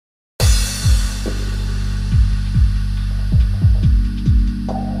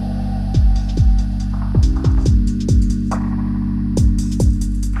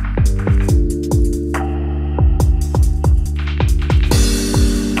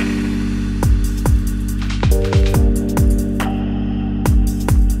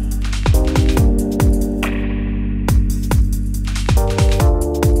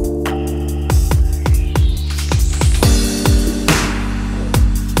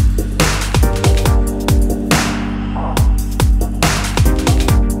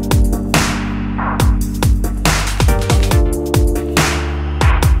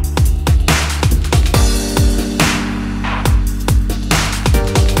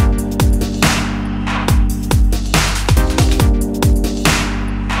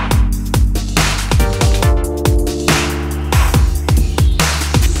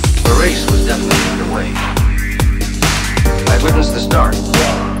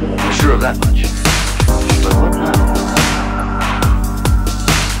I'm sure of that much. But what now?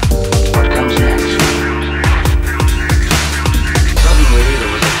 What comes next? Suddenly, there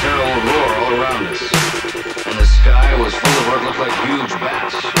was a terrible roar all around us, and the sky was full of what looked like huge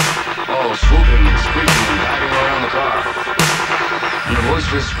bats, all swooping and screeching and diving around the car. And the voice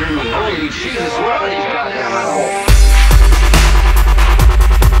was screaming, "Holy Jesus, where are these goddamn animals?"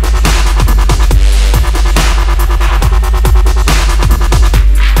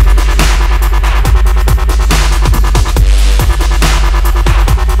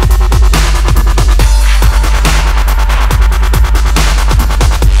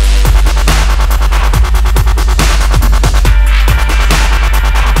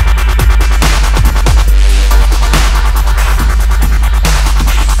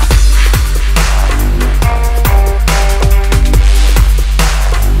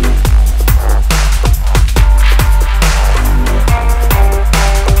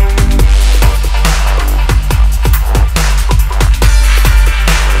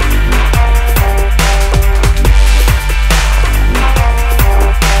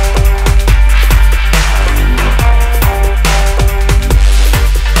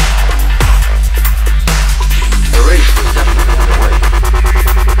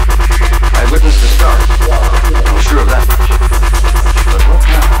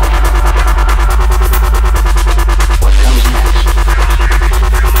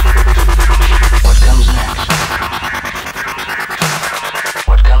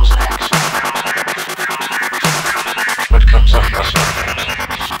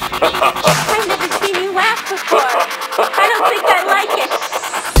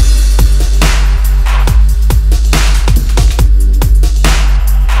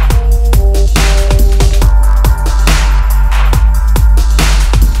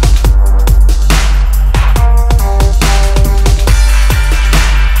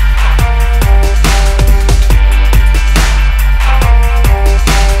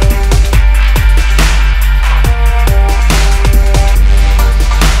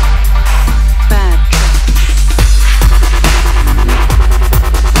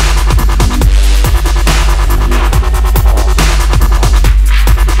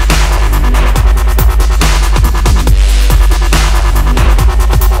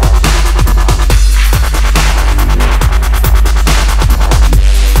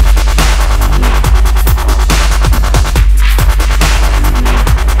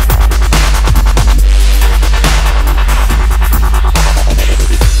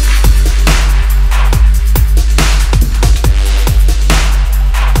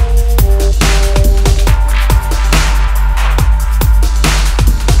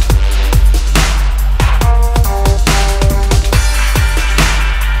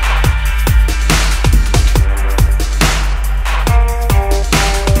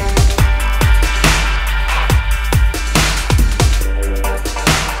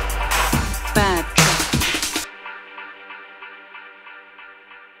 Bad.